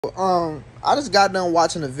I just got done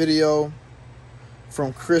watching a video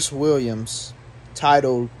from Chris Willams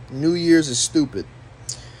titled "New Year's is Stupid."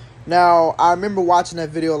 Now, I remember watching that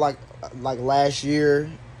video like last year,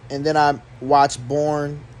 and then I watched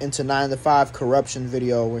Born into 9 to 5 Corruption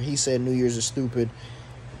video where he said New Year's is stupid.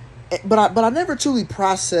 But I never truly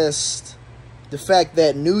processed the fact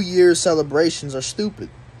that New Year's celebrations are stupid.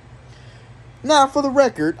 Now, for the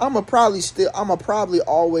record, I'ma probably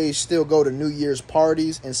always still go to New Year's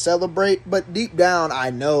parties and celebrate, but deep down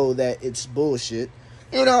I know that it's bullshit.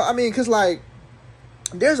 You know, I mean, cause like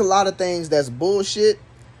there's a lot of things that's bullshit,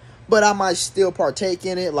 but I might still partake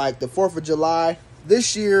in it. Like the 4th of July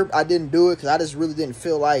this year, I didn't do it because I just really didn't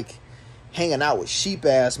feel like hanging out with sheep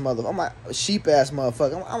ass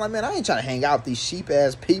motherfucker. I'm like, man, I ain't trying to hang out with these sheep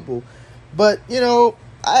ass people. But you know,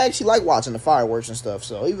 I actually like watching the fireworks and stuff.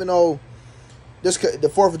 So even though the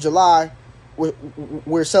 4th of July,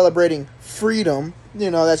 we're celebrating freedom. You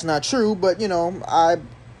know, that's not true, but, you know, I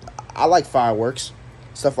like fireworks,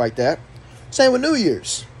 stuff like that. Same with New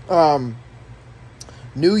Year's.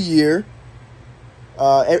 New Year,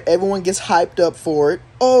 everyone gets hyped up for it.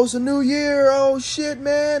 Oh, it's a new year. Oh, shit,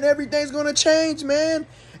 man. Everything's going to change, man.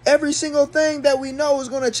 Every single thing that we know is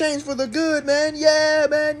going to change for the good, man. Yeah,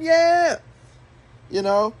 man, yeah. You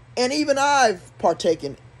know, and even I've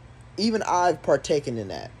partaken in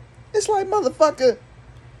that. It's like, motherfucker,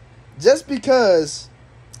 just because,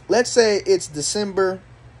 let's say it's December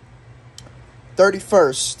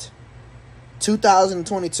 31st,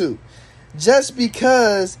 2022, just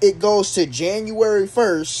because it goes to January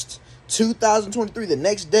 1st, 2023, the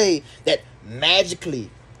next day, that magically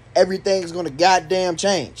everything's going to goddamn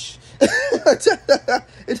change.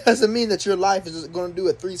 It doesn't mean that your life is going to do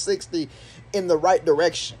a 360 in the right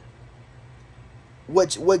direction.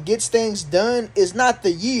 What gets things done is not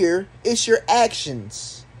the year, it's your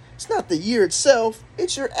actions. It's not the year itself,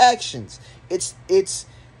 it's your actions. It's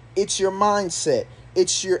your mindset.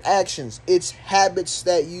 It's your actions. It's habits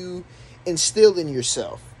that you instill in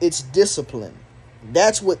yourself. It's discipline.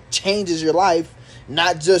 That's what changes your life,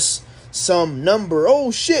 not just some number. Oh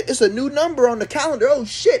shit, it's a new number on the calendar. Oh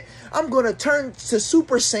shit, I'm going to turn to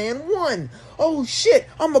Super Saiyan 1. Oh shit,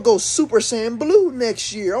 I'm going to go Super Saiyan Blue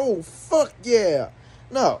next year. Oh fuck yeah.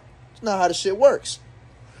 No, it's not how the shit works.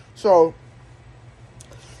 So,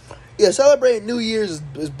 yeah, celebrating New Year's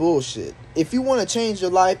is bullshit. If you want to change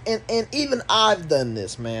your life, and even I've done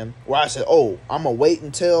this, man, where I said, oh, I'm going to wait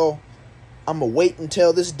until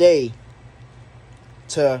this day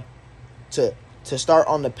to start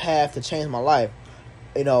on the path to change my life.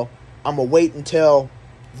 You know, I'm going to wait until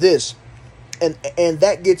this. And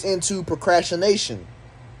that gets into procrastination,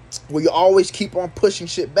 where you always keep on pushing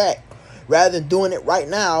shit back. Rather than doing it right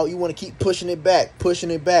now, you want to keep pushing it back.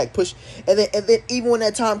 And then even when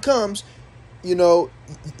that time comes, you know,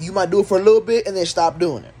 you might do it for a little bit and then stop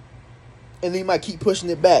doing it. And then you might keep pushing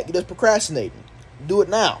it back. You're just procrastinating. Do it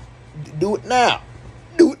now. Do it now.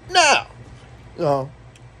 You know,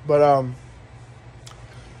 but,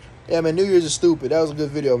 yeah, man, New Year's is stupid. That was a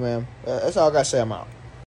good video, man. That's all I got to say. I'm out.